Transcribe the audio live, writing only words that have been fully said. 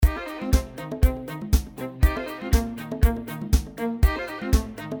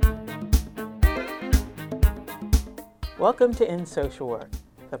Welcome to In Social Work,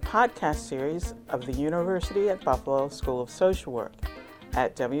 the podcast series of the University at Buffalo School of Social Work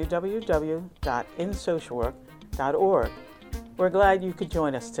at www.insocialwork.org. We're glad you could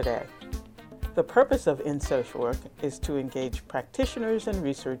join us today. The purpose of In Social Work is to engage practitioners and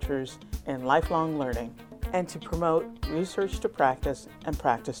researchers in lifelong learning and to promote research to practice and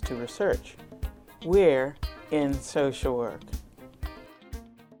practice to research. We're in social work.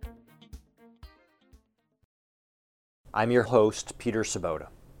 I'm your host, Peter Sabota.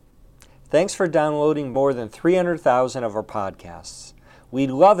 Thanks for downloading more than 300,000 of our podcasts. We'd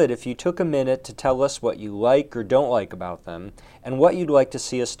love it if you took a minute to tell us what you like or don't like about them and what you'd like to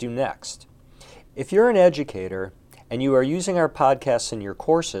see us do next. If you're an educator and you are using our podcasts in your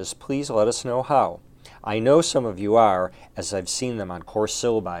courses, please let us know how. I know some of you are, as I've seen them on course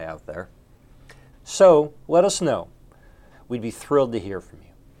syllabi out there. So, let us know. We'd be thrilled to hear from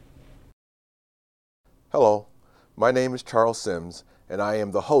you. Hello, my name is Charles Sims, and I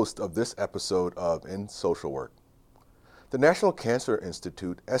am the host of this episode of In Social Work. The National Cancer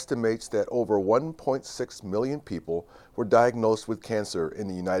Institute estimates that over 1.6 million people were diagnosed with cancer in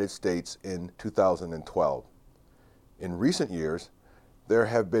the United States in 2012. In recent years, there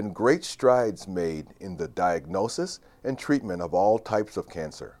have been great strides made in the diagnosis and treatment of all types of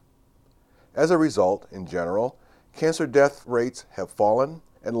cancer. As a result, in general, cancer death rates have fallen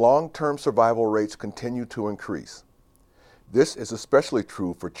and long-term survival rates continue to increase. This is especially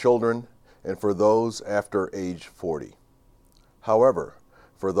true for children and for those after age 40. However,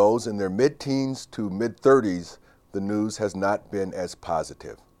 for those in their mid-teens to mid-30s, the news has not been as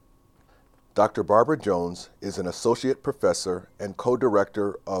positive. Dr. Barbara Jones is an associate professor and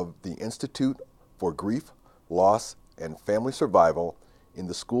co-director of the Institute for Grief, Loss, and Family Survival in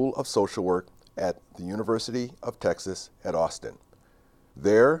the School of Social Work at the University of Texas at Austin.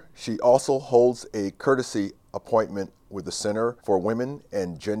 There, she also holds a courtesy appointment with the Center for Women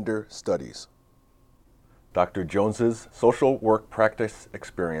and Gender Studies. Dr. Jones's social work practice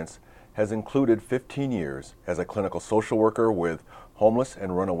experience has included 15 years as a clinical social worker with homeless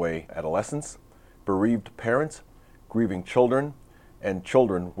and runaway adolescents, bereaved parents, grieving children, and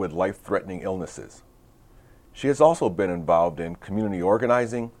children with life-threatening illnesses. She has also been involved in community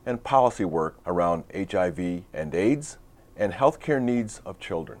organizing and policy work around HIV and AIDS and healthcare needs of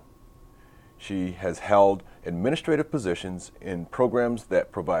children. She has held administrative positions in programs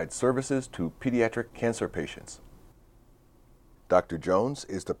that provide services to pediatric cancer patients. Dr. Jones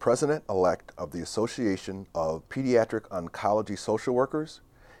is the president-elect of the Association of Pediatric Oncology Social Workers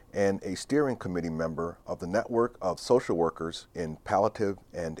and a steering committee member of the Network of Social Workers in Palliative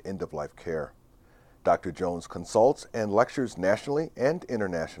and End-of-Life Care. Dr. Jones consults and lectures nationally and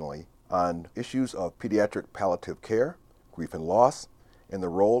internationally on issues of pediatric palliative care, grief and loss, and the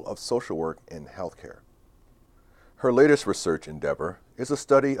role of social work in healthcare. Her latest research endeavor is a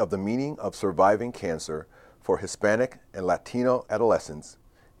study of the meaning of surviving cancer for Hispanic and Latino adolescents,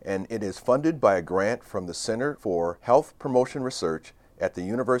 and it is funded by a grant from the Center for Health Promotion Research at the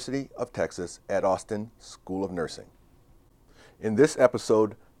University of Texas at Austin School of Nursing. In this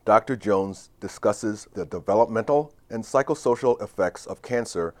episode, Dr. Jones discusses the developmental and psychosocial effects of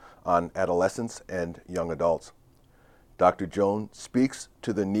cancer on adolescents and young adults. Dr. Jones speaks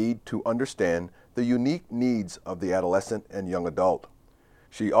to the need to understand the unique needs of the adolescent and young adult.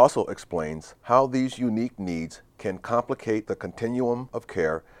 She also explains how these unique needs can complicate the continuum of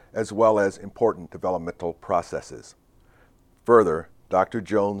care as well as important developmental processes. Further, Dr.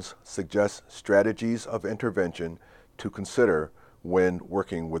 Jones suggests strategies of intervention to consider when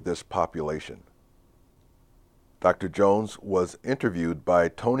working with this population. Dr. Jones was interviewed by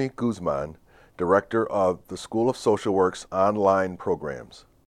Tony Guzman, Director of the School of Social Work's online programs.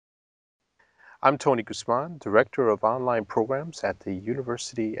 I'm Tony Guzman, Director of Online Programs at the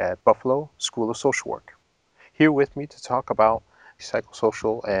University at Buffalo School of Social Work. Here with me to talk about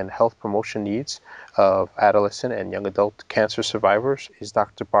psychosocial and health promotion needs of adolescent and young adult cancer survivors is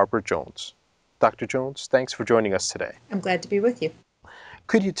Dr. Barbara Jones. Dr. Jones, thanks for joining us today. I'm glad to be with you.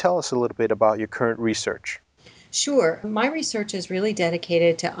 Could you tell us a little bit about your current research? Sure. My research is really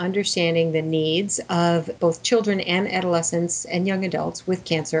dedicated to understanding the needs of both children and adolescents and young adults with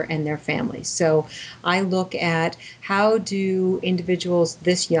cancer and their families. So I look at how do individuals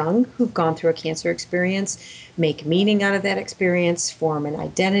this young who've gone through a cancer experience make meaning out of that experience, form an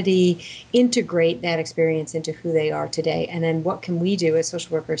identity, integrate that experience into who they are today, and then what can we do as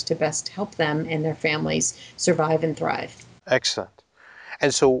social workers to best help them and their families survive and thrive. Excellent.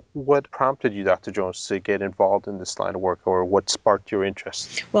 And so what prompted you, Dr. Jones, to get involved in this line of work, or what sparked your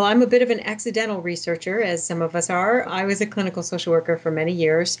interest? Well, I'm a bit of an accidental researcher, as some of us are. I was a clinical social worker for many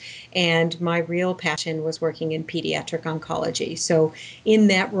years, and my real passion was working in pediatric oncology. So in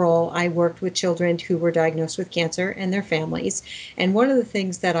that role, I worked with children who were diagnosed with cancer and their families. And one of the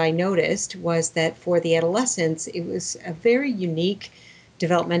things that I noticed was that for the adolescents, it was a very unique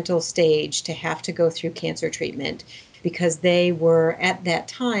developmental stage to have to go through cancer treatment, because they were at that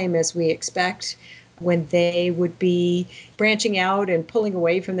time, as we expect, when they would be branching out and pulling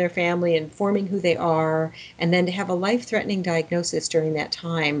away from their family and forming who they are. And then to have a life-threatening diagnosis during that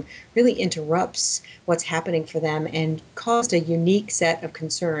time really interrupts what's happening for them and caused a unique set of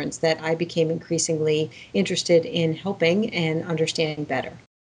concerns that I became increasingly interested in helping and understanding better.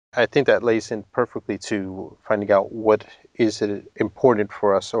 I think that lays in perfectly to finding out what is it important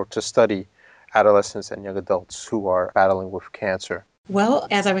for us or to study adolescents and young adults who are battling with cancer. Well,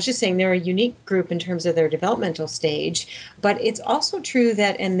 as I was just saying, they're a unique group in terms of their developmental stage, but it's also true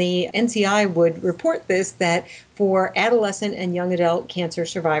that, and the NCI would report this, that for adolescent and young adult cancer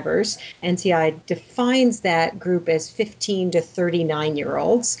survivors, NCI defines that group as 15 to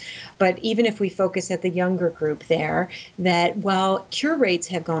 39-year-olds. But even if we focus at the younger group there, that while cure rates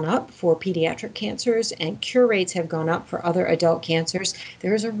have gone up for pediatric cancers and cure rates have gone up for other adult cancers,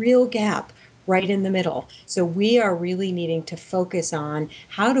 there is a real gap right in the middle. So we are really needing to focus on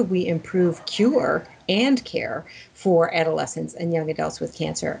how do we improve cure and care for adolescents and young adults with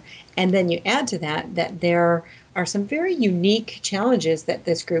cancer. And then you add to that that there are some very unique challenges that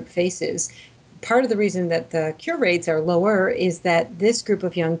this group faces. Part of the reason that the cure rates are lower is that this group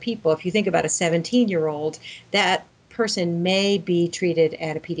of young people, if you think about a 17-year-old, that person may be treated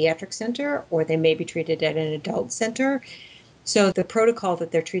at a pediatric center or they may be treated at an adult center. So the protocol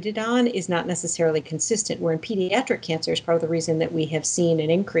that they're treated on is not necessarily consistent. Where in pediatric cancer is part of the reason that we have seen an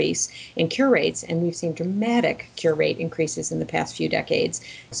increase in cure rates, and we've seen dramatic cure rate increases in the past few decades.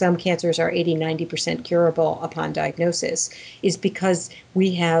 Some cancers are 80-90% curable upon diagnosis, is because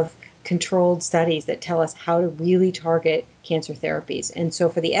we have controlled studies that tell us how to really target cancer therapies. And so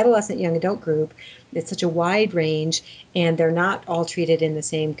for the adolescent young adult group, it's such a wide range, and they're not all treated in the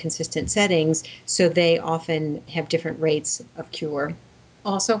same consistent settings, so they often have different rates of cure.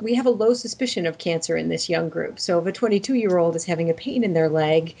 Also, we have a low suspicion of cancer in this young group. So if a 22-year-old is having a pain in their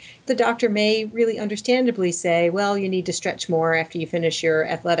leg, the doctor may really understandably say, well, you need to stretch more after you finish your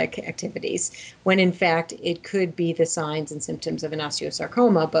athletic activities, when in fact it could be the signs and symptoms of an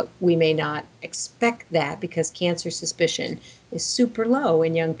osteosarcoma, but we may not expect that because cancer suspicion is super low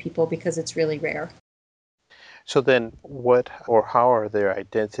in young people because it's really rare. So then what or how are their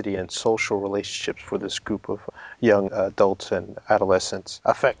identity and social relationships for this group of young adults and adolescents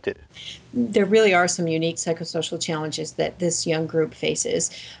affected? There really are some unique psychosocial challenges that this young group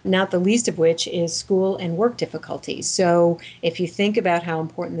faces, not the least of which is school and work difficulties. So if you think about how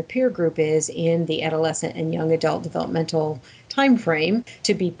important the peer group is in the adolescent and young adult developmental time frame,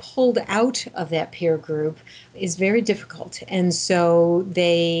 to be pulled out of that peer group is very difficult. And so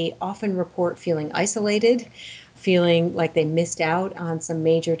they often report feeling isolated, feeling like they missed out on some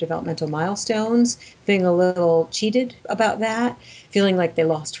major developmental milestones, feeling a little cheated about that, feeling like they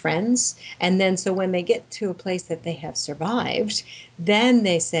lost friends. And then so when they get to a place that they have survived, then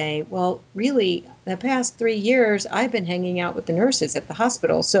they say, well, really, the past 3 years, I've been hanging out with the nurses at the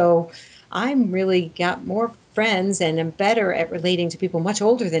hospital. So I'm really got more friends and am better at relating to people much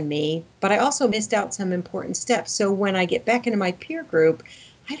older than me, but I also missed out some important steps. So when I get back into my peer group,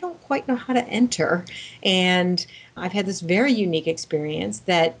 I don't quite know how to enter. And I've had this very unique experience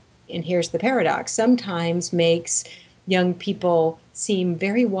that, and here's the paradox, sometimes makes young people seem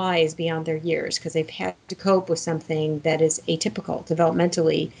very wise beyond their years because they've had to cope with something that is atypical,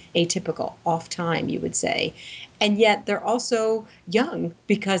 developmentally atypical, off time, you would say. And yet they're also young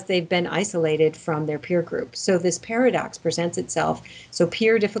because they've been isolated from their peer group. So this paradox presents itself. So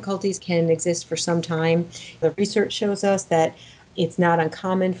peer difficulties can exist for some time. The research shows us that it's not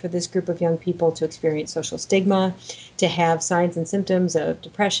uncommon for this group of young people to experience social stigma, to have signs and symptoms of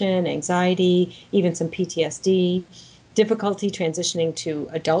depression, anxiety, even some PTSD, difficulty transitioning to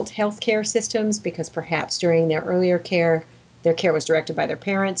adult healthcare systems because perhaps during their earlier care, their care was directed by their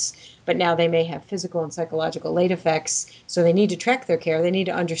parents, but now they may have physical and psychological late effects. So they need to track their care. They need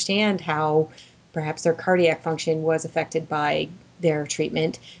to understand how perhaps their cardiac function was affected by their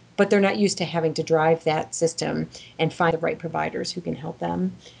treatment, but they're not used to having to drive that system and find the right providers who can help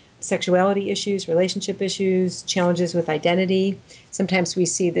them. Sexuality issues, relationship issues, challenges with identity. Sometimes we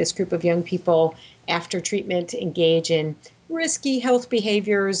see this group of young people after treatment engage in risky health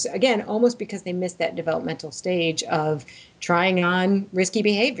behaviors, again, almost because they missed that developmental stage of trying on risky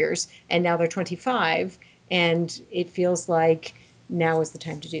behaviors. And now they're 25, and it feels like now is the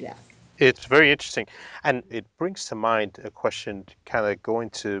time to do that. It's very interesting. And it brings to mind a question kind of going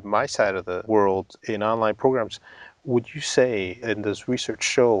to my side of the world in online programs. Would you say, and does research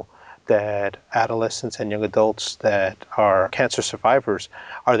show, that adolescents and young adults that are cancer survivors,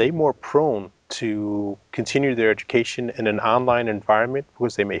 are they more prone to continue their education in an online environment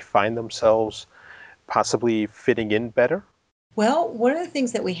because they may find themselves possibly fitting in better? Well, one of the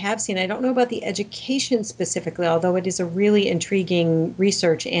things that we have seen, I don't know about the education specifically, although it is a really intriguing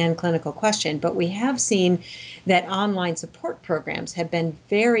research and clinical question, but we have seen that online support programs have been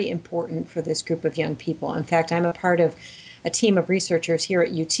very important for this group of young people. In fact, I'm a part of a team of researchers here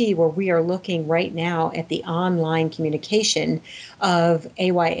at UT where we are looking right now at the online communication of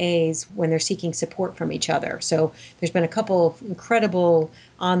AYAs when they're seeking support from each other. So there's been a couple of incredible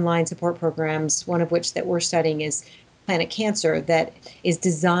online support programs, one of which that we're studying is Planet Cancer, that is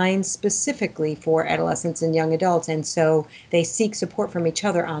designed specifically for adolescents and young adults. And so they seek support from each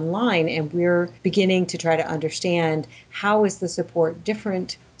other online, and we're beginning to try to understand how is the support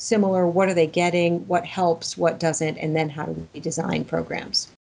different, similar, what are they getting, what helps, what doesn't, and then how do we design programs.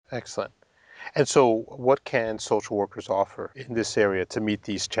 Excellent. And so, what can social workers offer in this area to meet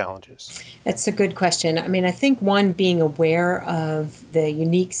these challenges? That's a good question. I mean, I think one, being aware of the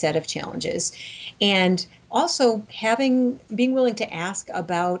unique set of challenges, and also being willing to ask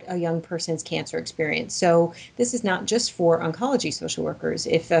about a young person's cancer experience. So this is not just for oncology social workers.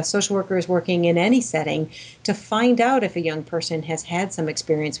 If a social worker is working in any setting, to find out if a young person has had some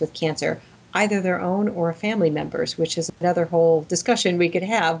experience with cancer, either their own or a family member's, which is another whole discussion we could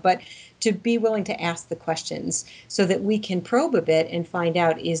have, but to be willing to ask the questions so that we can probe a bit and find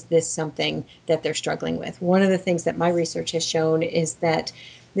out, is this something that they're struggling with? One of the things that my research has shown is that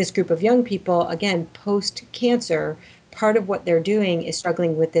this group of young people, again, post-cancer, part of what they're doing is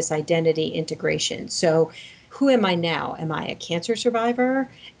struggling with this identity integration. So who am I now? Am I a cancer survivor?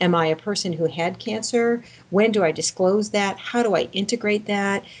 Am I a person who had cancer? When do I disclose that? How do I integrate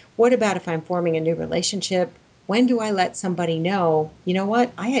that? What about if I'm forming a new relationship? When do I let somebody know, you know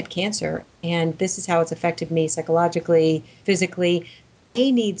what, I had cancer and this is how it's affected me psychologically, physically? They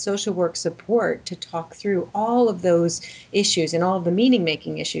need social work support to talk through all of those issues and all of the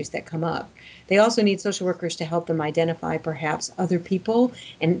meaning-making issues that come up. They also need social workers to help them identify perhaps other people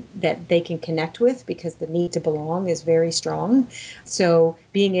and that they can connect with, because the need to belong is very strong. So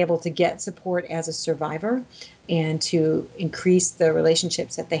being able to get support as a survivor and to increase the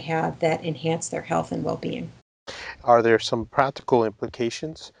relationships that they have that enhance their health and well-being. Are there some practical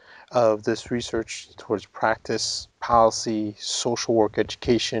implications of this research towards practice, policy, social work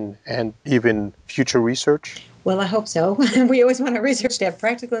education, and even future research? Well, I hope so. We always want our research to have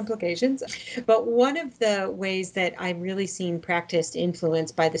practical implications. But one of the ways that I've really seen practice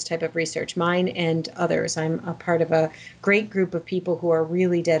influenced by this type of research, mine and others, I'm a part of a great group of people who are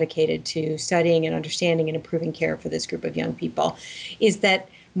really dedicated to studying and understanding and improving care for this group of young people, is that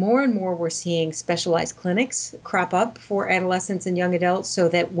more and more we're seeing specialized clinics crop up for adolescents and young adults, so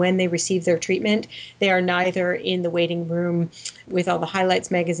that when they receive their treatment, they are neither in the waiting room with all the highlights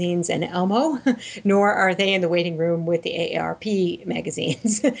magazines and Elmo, nor are they in the waiting room with the AARP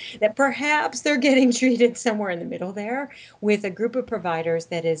magazines. That perhaps they're getting treated somewhere in the middle there with a group of providers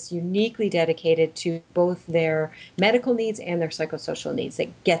that is uniquely dedicated to both their medical needs and their psychosocial needs,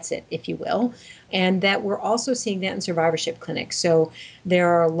 that gets it, if you will. And that we're also seeing that in survivorship clinics. So there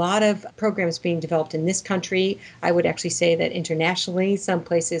are a lot of programs being developed in this country. I would actually say that internationally, some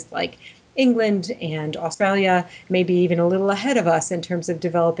places like England and Australia may be even a little ahead of us in terms of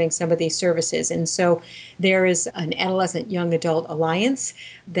developing some of these services. And so there is an adolescent young adult alliance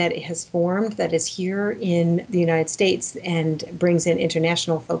that has formed that is here in the United States and brings in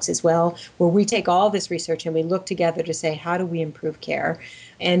international folks as well, where we take all this research and we look together to say, how do we improve care?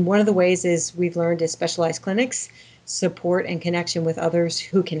 And one of the ways is we've learned is specialized clinics, support and connection with others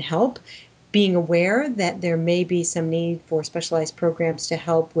who can help, being aware that there may be some need for specialized programs to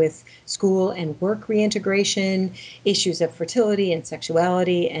help with school and work reintegration, issues of fertility and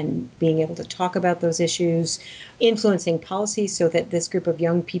sexuality, and being able to talk about those issues, influencing policy so that this group of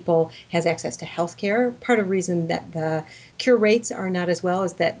young people has access to health care. Part of the reason that the cure rates are not as well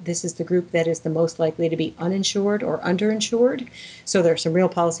is that this is the group that is the most likely to be uninsured or underinsured. So there are some real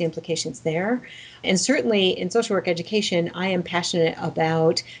policy implications there. And certainly in social work education, I am passionate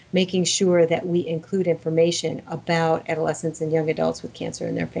about making sure that we include information about adolescents and young adults with cancer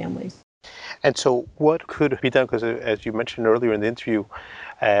and their families. And so what could be done? Because as you mentioned earlier in the interview,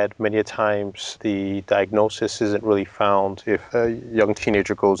 And many a times the diagnosis isn't really found if a young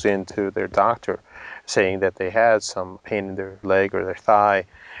teenager goes into their doctor saying that they had some pain in their leg or their thigh,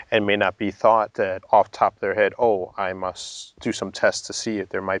 and may not be thought that off the top of their head, oh, I must do some tests to see if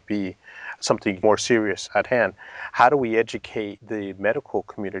there might be something more serious at hand. How do we educate the medical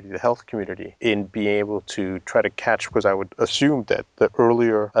community, the health community, in being able to try to catch, because I would assume that the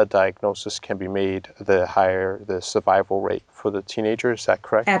earlier a diagnosis can be made, the higher the survival rate for the teenager. Is that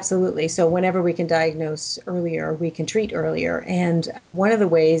correct? Absolutely. So whenever we can diagnose earlier, we can treat earlier. And one of the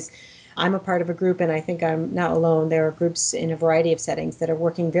ways, I'm a part of a group, and I think I'm not alone. There are groups in a variety of settings that are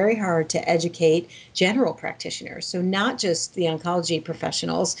working very hard to educate general practitioners. So not just the oncology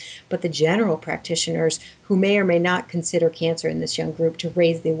professionals, but the general practitioners who may or may not consider cancer in this young group, to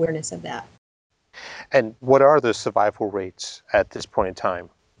raise the awareness of that. And what are the survival rates at this point in time?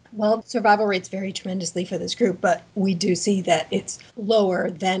 Well, survival rates vary tremendously for this group, but we do see that it's lower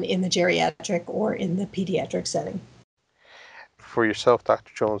than in the geriatric or in the pediatric setting. For yourself,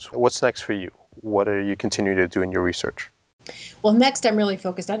 Dr. Jones, what's next for you? What are you continuing to do in your research? Well, next I'm really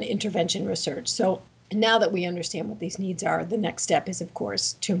focused on intervention research. So now that we understand what these needs are, the next step is, of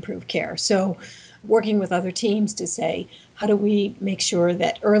course, to improve care. So working with other teams to say, how do we make sure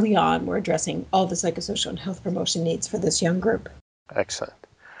that early on we're addressing all the psychosocial and health promotion needs for this young group? Excellent.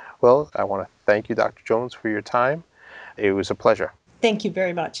 Well, I want to thank you, Dr. Jones, for your time. It was a pleasure. Thank you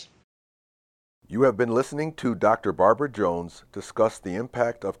very much. You have been listening to Dr. Barbara Jones discuss the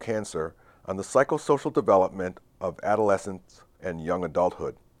impact of cancer on the psychosocial development of adolescents and young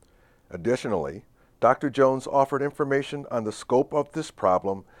adulthood. Additionally, Dr. Jones offered information on the scope of this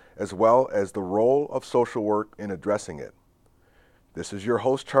problem as well as the role of social work in addressing it. This is your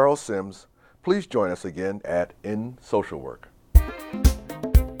host, Charles Sims. Please join us again at In Social Work.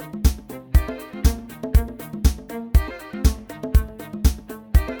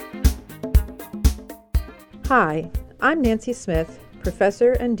 Hi, I'm Nancy Smith,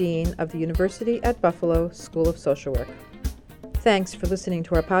 Professor and Dean of the University at Buffalo School of Social Work. Thanks for listening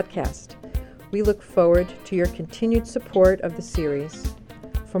to our podcast. We look forward to your continued support of the series.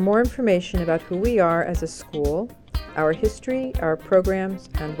 For more information about who we are as a school, our history, our programs,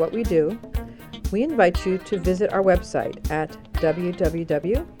 and what we do, we invite you to visit our website at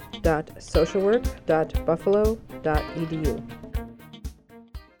www.socialwork.buffalo.edu.